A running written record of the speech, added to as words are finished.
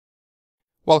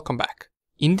Welcome back.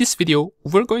 In this video,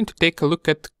 we're going to take a look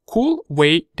at a cool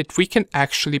way that we can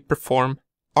actually perform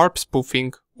ARP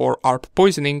spoofing or ARP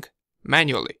poisoning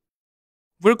manually.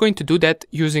 We're going to do that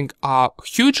using a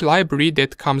huge library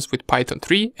that comes with Python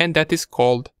 3, and that is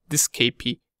called the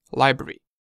Scapy library.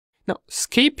 Now,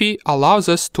 Scapy allows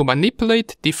us to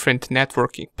manipulate different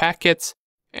networking packets,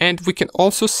 and we can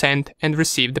also send and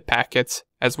receive the packets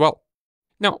as well.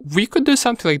 Now, we could do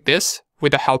something like this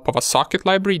with the help of a socket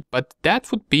library, but that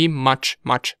would be much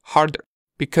harder.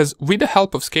 Because with the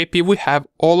help of Scapy, we have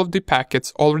all of the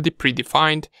packets already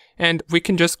predefined, and we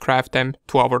can just craft them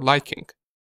to our liking.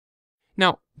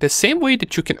 Now, the same way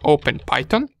that you can open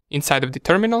Python inside of the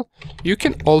terminal, you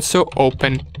can also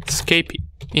open Scapy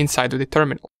inside of the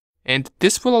terminal. And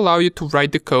this will allow you to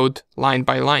write the code line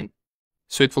by line.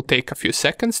 So it will take a few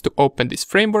seconds to open this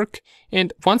framework,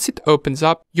 and once it opens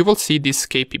up, you will see this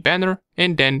Scapy banner,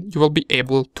 and then you will be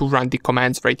able to run the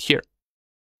commands right here.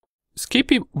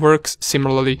 Scapy works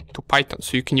similarly to Python,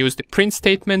 so you can use the print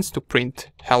statements to print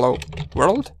hello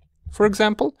world, for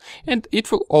example, and it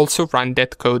will also run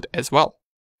that code as well.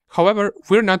 However,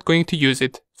 we're not going to use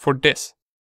it for this.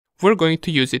 We're going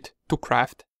to use it to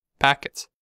craft packets.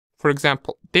 For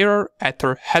example, there are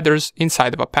attr headers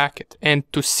inside of a packet, and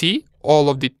to see all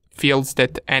of the fields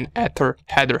that an attr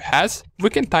header has, we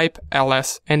can type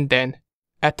ls and then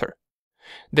attr.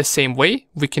 The same way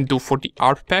we can do for the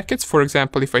ARP packets. For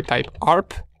example, if I type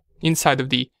ARP inside of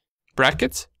the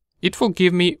brackets, it will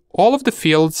give me all of the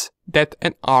fields that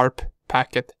an ARP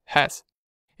packet has.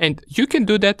 And you can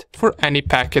do that for any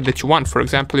packet that you want. For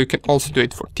example, you can also do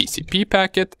it for TCP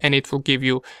packet, and it will give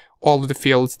you all of the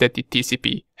fields that the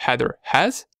TCP header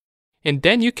has. And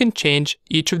then you can change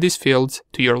each of these fields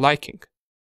to your liking.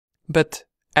 But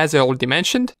as I already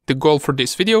mentioned, the goal for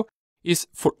this video is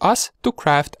for us to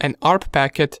craft an ARP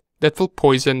packet that will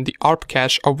poison the ARP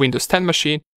cache of Windows 10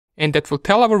 machine, and that will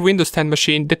tell our Windows 10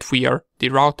 machine that we are the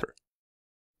router.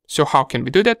 So how can we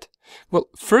do that? Well,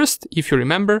 first, if you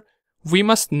remember, we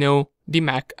must know the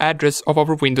MAC address of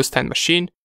our Windows 10 machine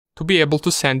to be able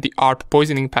to send the ARP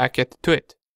poisoning packet to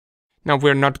it. Now,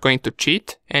 we're not going to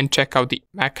cheat and check out the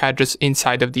MAC address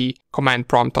inside of the command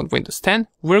prompt on Windows 10.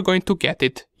 We're going to get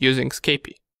it using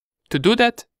Scapy. To do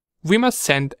that, we must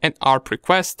send an ARP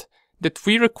request that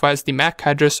we request the MAC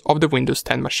address of the Windows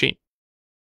 10 machine.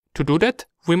 To do that,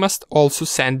 we must also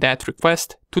send that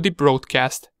request to the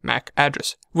broadcast MAC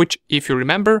address, which, if you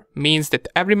remember, means that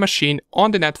every machine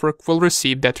on the network will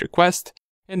receive that request,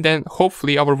 and then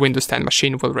hopefully our Windows 10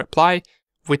 machine will reply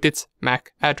with its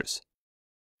MAC address.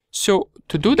 So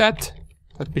to do that,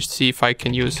 let me see if I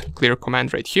can use clear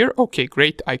command right here. Okay,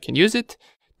 great, I can use it.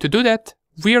 To do that,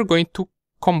 we are going to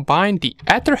combine the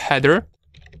attr header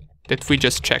that we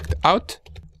just checked out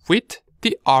with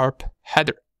the ARP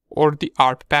header or the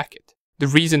ARP packet. The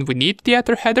reason we need the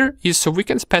attr header is so we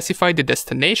can specify the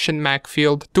destination MAC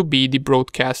field to be the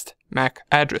broadcast MAC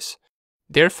address.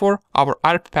 Therefore, our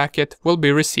ARP packet will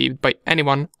be received by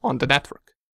anyone on the network.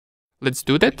 Let's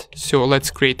do that. So let's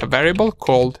create a variable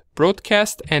called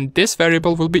broadcast, and this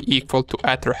variable will be equal to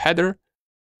attr header,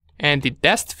 and the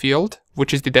dest field,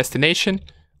 which is the destination,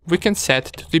 we can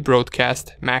set to the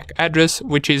broadcast MAC address,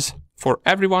 which is for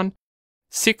everyone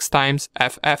 6 times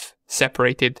FF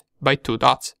separated by 2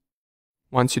 dots.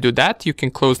 Once you do that, you can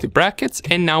close the brackets,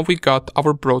 and now we got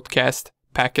our broadcast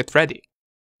packet ready.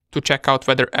 To check out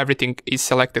whether everything is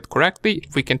selected correctly,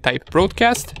 we can type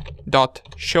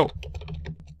broadcast.show.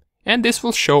 And this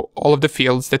will show all of the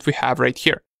fields that we have right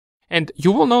here. And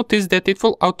you will notice that it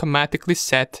will automatically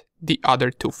set the other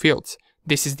 2 fields.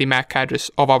 This is the MAC address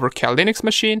of our Cal Linux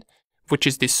machine, which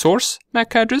is the source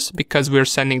MAC address because we're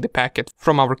sending the packet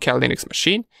from our Cal Linux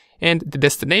machine, and the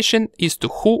destination is to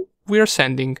who we're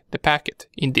sending the packet.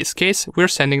 In this case, we're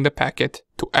sending the packet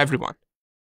to everyone.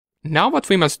 Now what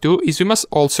we must do is we must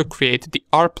also create the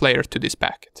ARP layer to this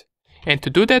packet. And to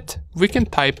do that, we can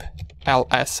type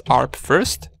ls-arp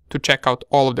first to check out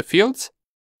all of the fields,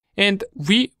 and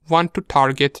we want to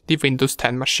target the Windows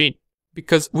 10 machine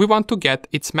because we want to get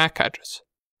its MAC address.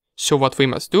 So what we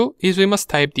must do is we must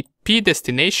type the p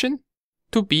destination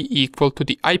to be equal to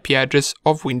the IP address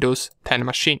of Windows 10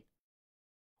 machine.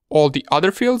 All the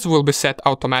other fields will be set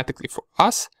automatically for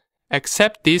us,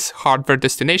 except this hardware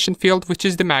destination field, which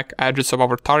is the MAC address of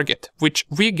our target, which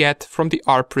we get from the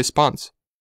ARP response.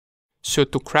 So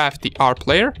to craft the ARP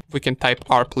layer, we can type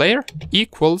ARP layer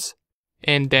equals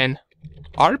and then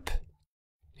ARP,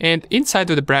 and inside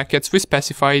of the brackets we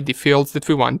specify the fields that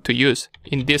we want to use.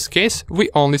 In this case, we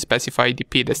only specify the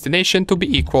p destination to be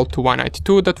equal to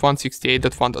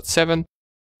 192.168.1.7,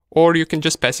 or you can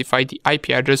just specify the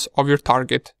IP address of your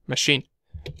target machine.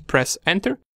 Press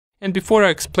enter, And before I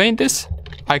explain this,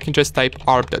 I can just type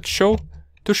arp.show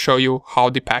to show you how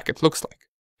the packet looks like.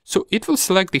 So it will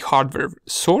select the hardware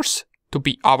source to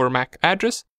be our MAC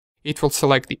address. It will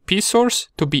select the P source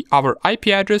to be our IP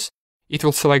address. It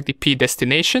will select the P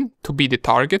destination to be the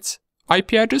target's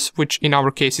IP address, which in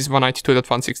our case is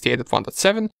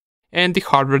 192.168.1.7. And the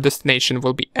hardware destination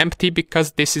will be empty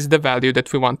because this is the value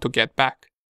that we want to get back.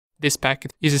 This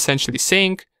packet is essentially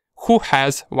saying, who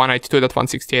has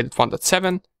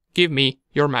 192.168.1.7, give me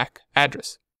your MAC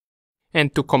address.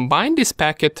 And to combine this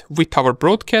packet with our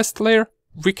broadcast layer,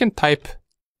 we can type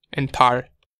entire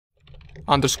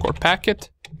underscore packet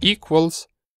equals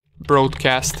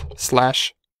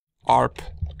broadcast/ARP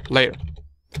layer.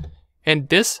 And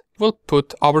this will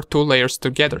put our two layers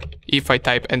together. If I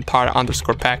type entire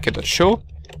underscore packet.show,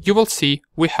 you will see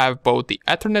we have both the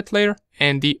Ethernet layer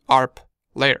and the ARP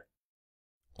layer.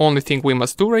 Only thing we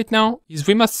must do right now is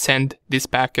we must send this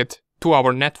packet to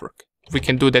our network. We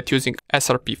can do that using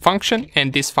SRP function,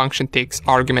 and this function takes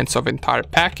arguments of entire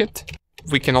packet.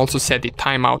 We can also set the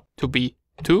timeout to be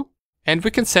 2, and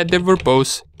we can set the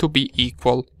verbose to be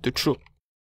equal to true.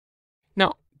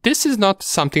 Now, this is not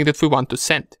something that we want to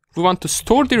send. We want to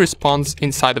store the response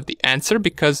inside of the answer,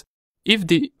 because if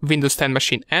the Windows 10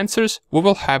 machine answers, we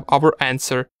will have our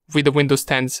answer with the Windows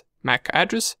 10's MAC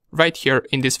address right here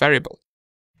in this variable.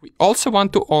 We also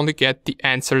want to only get the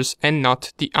answers and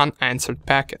not the unanswered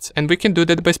packets, and we can do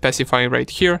that by specifying right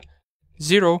here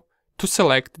 0 to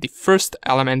select the first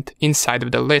element inside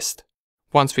of the list.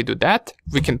 Once we do that,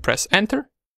 we can press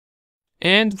enter,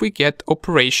 and we get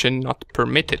operation not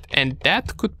permitted, and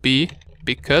that could be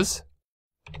because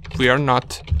we are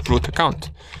not root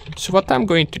account. So what I'm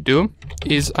going to do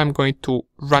is I'm going to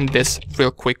run this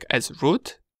real quick as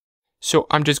root. So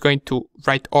I'm just going to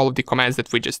write all of the commands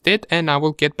that we just did, and I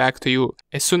will get back to you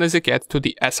as soon as I get to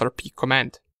the SRP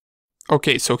command.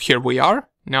 Okay, so here we are.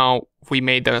 Now we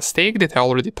made a mistake that I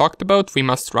already talked about. We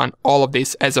must run all of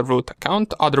this as a root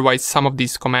account, otherwise some of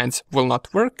these commands will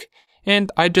not work.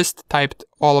 And I just typed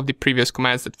all of the previous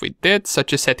commands that we did,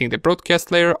 such as setting the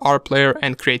broadcast layer, ARP layer,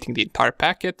 and creating the entire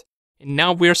packet. And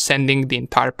now we're sending the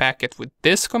entire packet with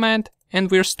this command,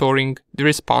 and we're storing the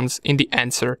response in the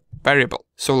answer variable.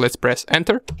 So let's press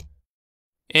enter,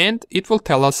 and it will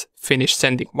tell us finished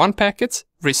sending 1 packets,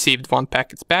 received 1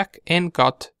 packets back, and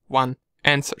got 1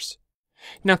 answers.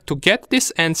 Now to get this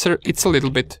answer, it's a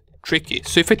little bit tricky.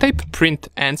 So if I type print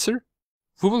answer,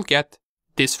 we will get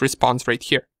this response right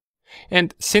here.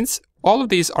 And since all of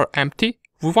these are empty,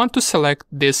 we want to select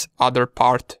this other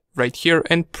part right here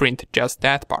and print just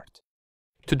that part.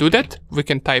 To do that, we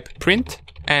can type print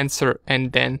answer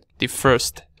and then the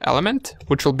first element,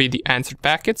 which will be the answered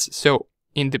packets. So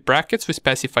in the brackets, we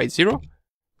specify 0,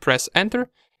 press enter,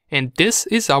 and this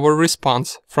is our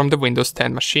response from the Windows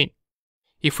 10 machine.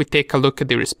 If we take a look at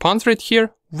the response right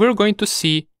here, we're going to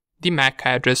see the MAC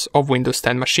address of Windows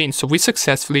 10 machine. So we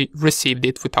successfully received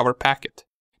it with our packet.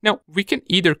 Now we can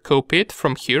either copy it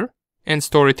from here and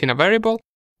store it in a variable,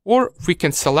 or we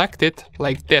can select it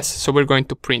like this. So we're going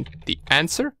to print the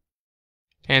answer,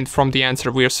 and from the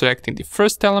answer we are selecting the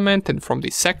first element, and from the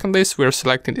second list we are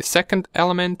selecting the second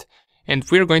element, and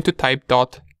we're going to type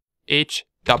 .hwsrc.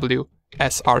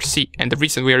 And the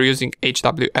reason we are using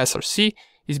hwsrc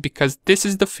is because this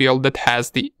is the field that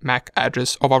has the MAC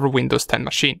address of our Windows 10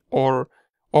 machine, or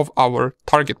of our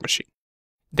target machine.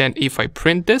 Then if I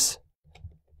print this,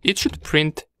 it should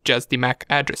print just the MAC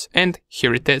address, and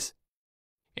here it is.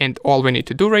 And all we need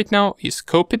to do right now is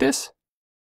copy this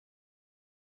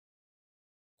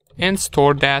and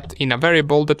store that in a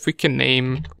variable that we can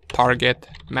name target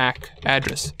MAC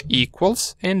address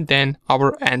equals, and then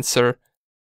our answer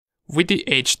with the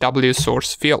HW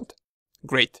source field.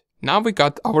 Great. Now we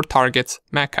got our target's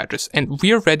MAC address, and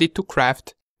we are ready to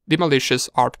craft the malicious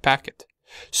ARP packet.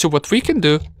 So what we can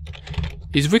do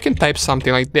is we can type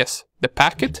something like this. The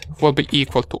packet will be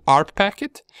equal to ARP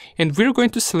packet, and we're going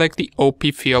to select the OP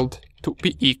field to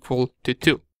be equal to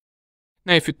 2.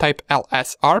 Now if you type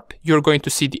ls-arp, you're going to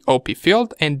see the OP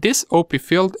field, and this OP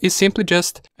field is simply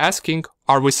just asking,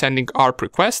 are we sending ARP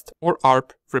request or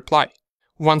ARP reply?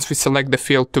 Once we select the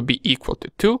field to be equal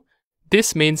to 2,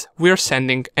 this means we are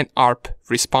sending an ARP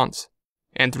response.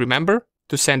 And remember,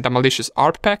 to send a malicious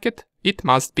ARP packet, it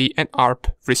must be an ARP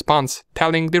response,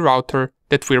 telling the router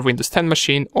that we're Windows 10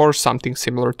 machine or something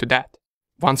similar to that.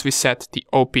 Once we set the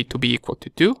OP to be equal to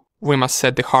 2, we must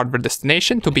set the hardware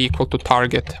destination to be equal to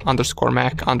target underscore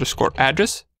MAC underscore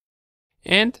address.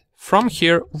 And from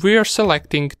here, we are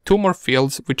selecting 2 more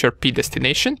fields, which are P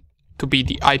destination to be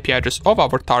the IP address of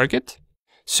our target.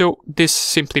 So this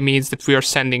simply means that we are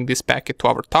sending this packet to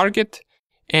our target,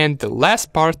 And the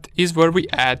last part is where we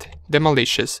add the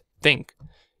malicious thing.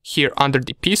 Here under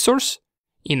the P source,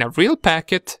 in a real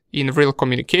packet, in real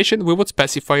communication, we would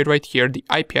specify right here the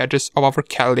IP address of our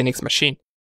Kali Linux machine.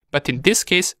 But in this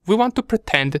case, we want to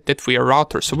pretend that we are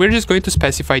router. So we're just going to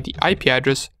specify the IP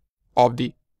address of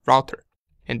the router.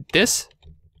 And this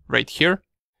right here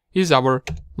is our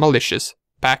malicious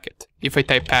packet. If I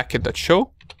type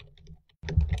packet.show,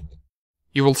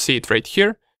 you will see it right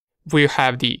here. We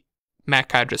have the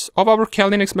MAC address of our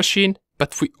Kali Linux machine,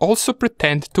 but we also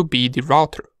pretend to be the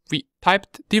router. We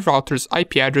typed the router's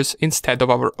IP address instead of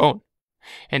our own.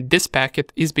 And this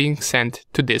packet is being sent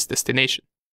to this destination.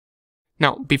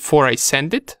 Now, before I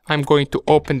send it, I'm going to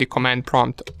open the command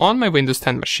prompt on my Windows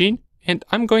 10 machine, and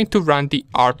I'm going to run the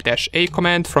ARP-A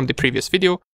command from the previous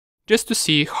video, just to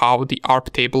see how the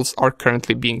ARP tables are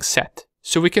currently being set.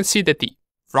 So we can see that the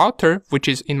router, which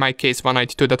is in my case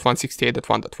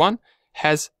 192.168.1.1,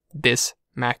 has this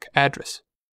MAC address.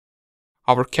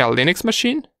 Our Kali Linux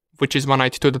machine, which is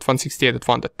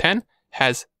 192.168.1.10,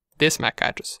 has this MAC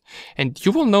address. And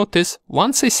you will notice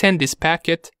once I send this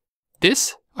packet,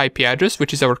 this IP address,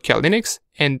 which is our Kali Linux,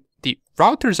 and the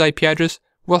router's IP address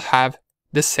will have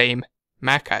the same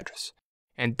MAC address.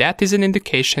 And that is an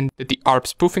indication that the ARP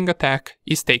spoofing attack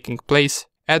is taking place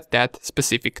at that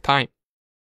specific time.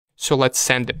 So let's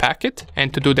send the packet,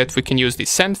 and to do that we can use the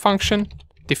send function.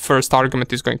 The first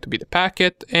argument is going to be the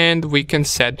packet, and we can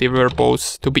set the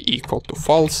verbose to be equal to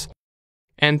false,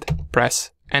 and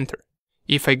press enter.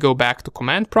 If I go back to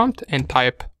command prompt and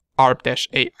type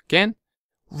ARP-A again,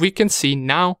 we can see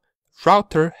now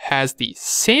router has the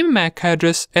same MAC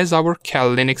address as our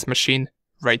Kali Linux machine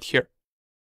right here.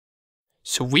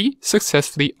 So we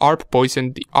successfully ARP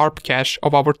poisoned the ARP cache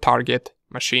of our target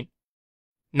machine.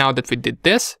 Now that we did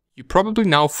this, you probably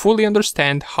now fully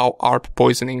understand how ARP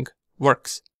poisoning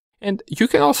works. And you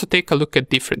can also take a look at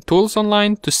different tools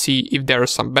online to see if there are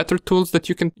some better tools that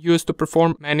you can use to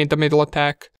perform man-in-the-middle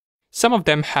attack. Some of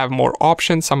them have more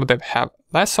options, some of them have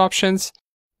less options,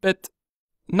 but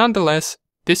nonetheless,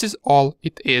 this is all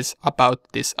it is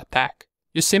about this attack.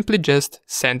 You simply just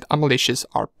send a malicious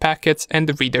ARP packets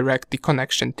and redirect the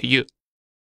connection to you.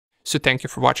 So thank you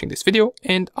for watching this video,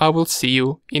 and I will see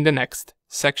you in the next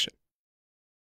section.